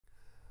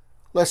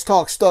Let's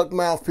talk stuck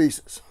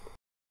mouthpieces.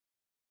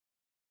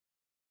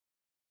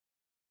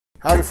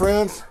 Howdy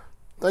friends,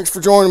 thanks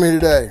for joining me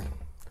today.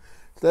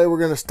 Today we're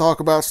going to talk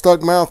about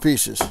stuck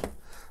mouthpieces.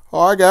 Oh,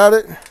 I got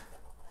it.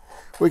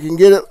 We can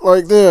get it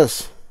like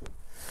this.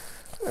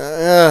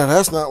 Yeah,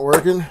 that's not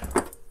working.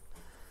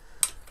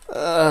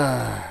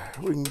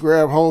 We can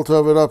grab hold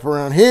of it up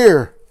around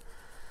here.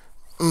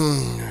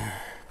 No,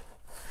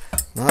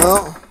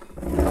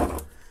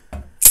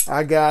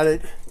 I got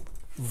it.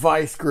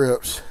 Vice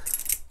grips.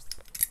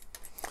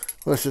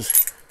 We'll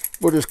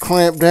just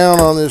clamp down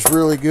on this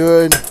really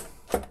good.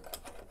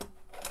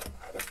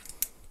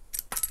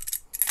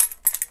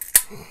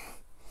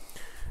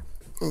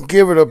 And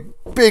give it a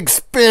big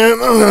spin.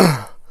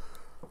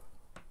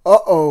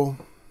 Uh-oh.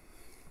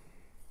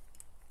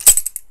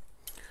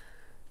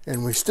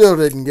 And we still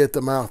didn't get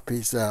the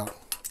mouthpiece out.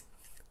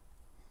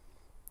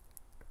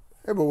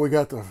 Hey, but we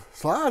got the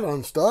slide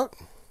unstuck.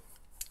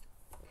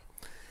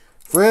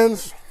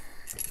 Friends,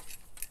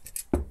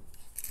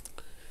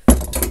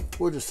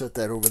 we'll just set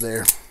that over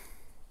there.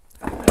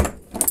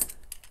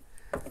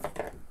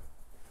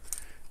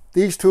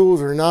 These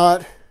tools are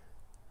not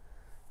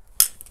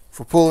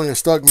for pulling a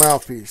stuck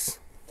mouthpiece.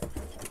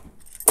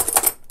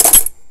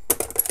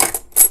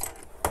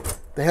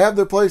 They have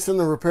their place in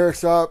the repair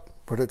shop,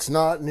 but it's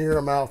not near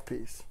a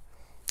mouthpiece.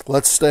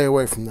 Let's stay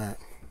away from that.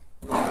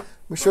 Let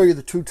me show you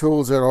the two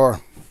tools that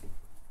are.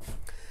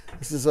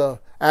 This is a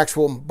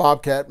actual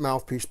Bobcat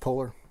mouthpiece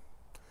puller.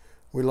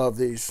 We love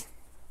these.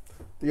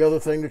 The other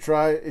thing to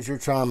try is your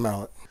chime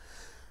mallet.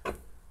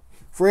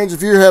 Friends,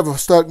 if you have a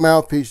stuck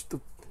mouthpiece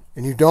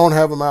and you don't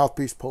have a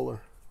mouthpiece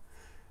puller,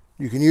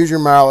 you can use your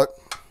mallet.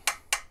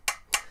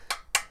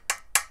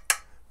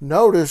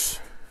 Notice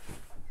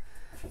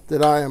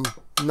that I am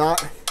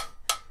not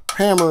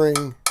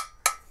hammering,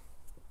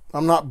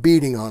 I'm not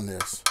beating on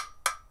this.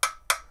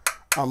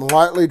 I'm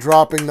lightly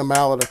dropping the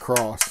mallet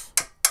across.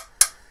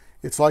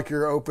 It's like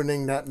you're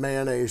opening that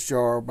mayonnaise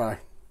jar by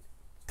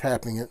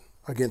tapping it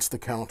against the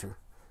counter,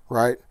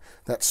 right?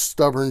 That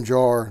stubborn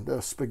jar,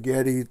 the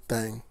spaghetti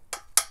thing.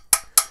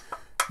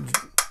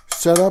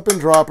 Set up and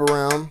drop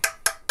around,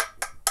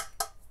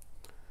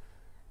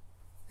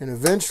 and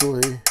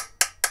eventually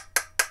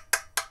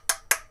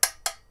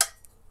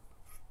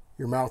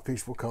your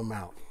mouthpiece will come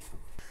out.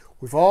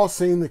 We've all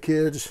seen the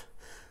kids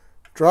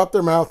drop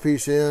their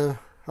mouthpiece in.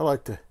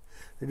 They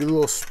do a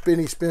little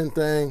spinny spin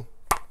thing,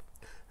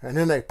 and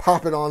then they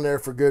pop it on there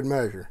for good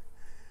measure.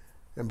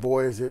 And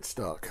boy, is it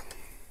stuck.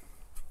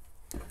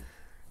 You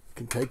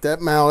can take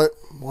that mallet,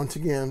 once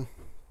again.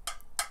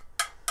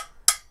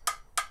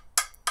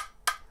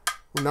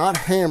 We're not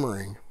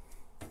hammering.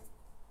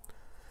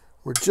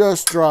 We're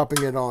just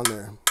dropping it on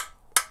there.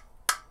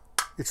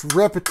 It's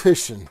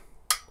repetition.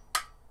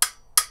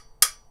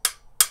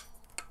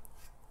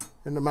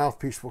 And the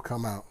mouthpiece will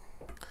come out.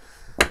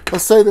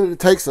 Let's say that it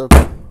takes a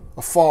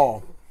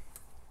fall.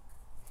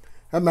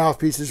 That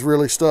mouthpiece is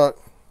really stuck.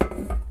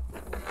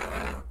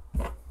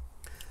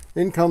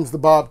 In comes the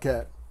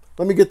Bobcat.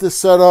 Let me get this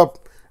set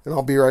up and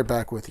I'll be right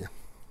back with you.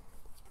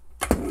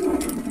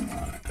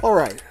 All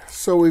right,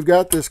 so we've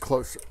got this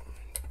closer.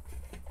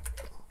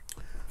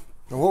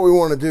 Now what we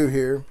want to do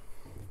here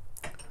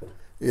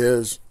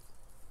is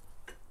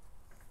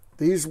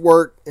these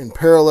work in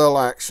parallel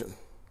action.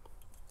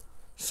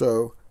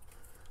 So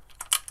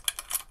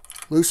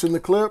loosen the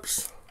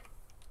clips,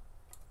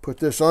 put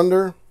this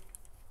under,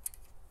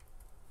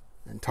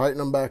 and tighten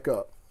them back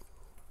up.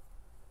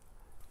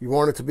 You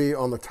want it to be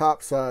on the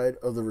top side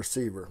of the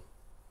receiver.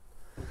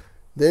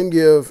 Then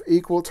give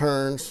equal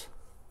turns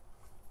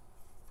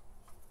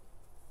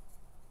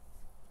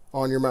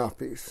on your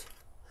mouthpiece,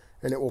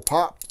 and it will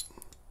pop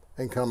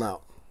and come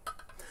out.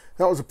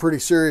 That was a pretty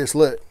serious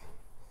lick.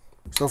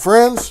 So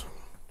friends,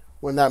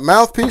 when that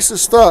mouthpiece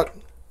is stuck,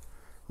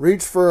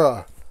 reach for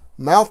a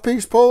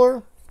mouthpiece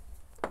puller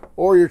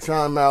or your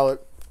chime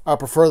mallet. I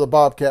prefer the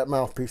Bobcat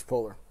mouthpiece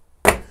puller.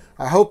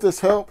 I hope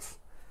this helps.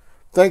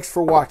 Thanks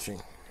for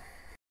watching.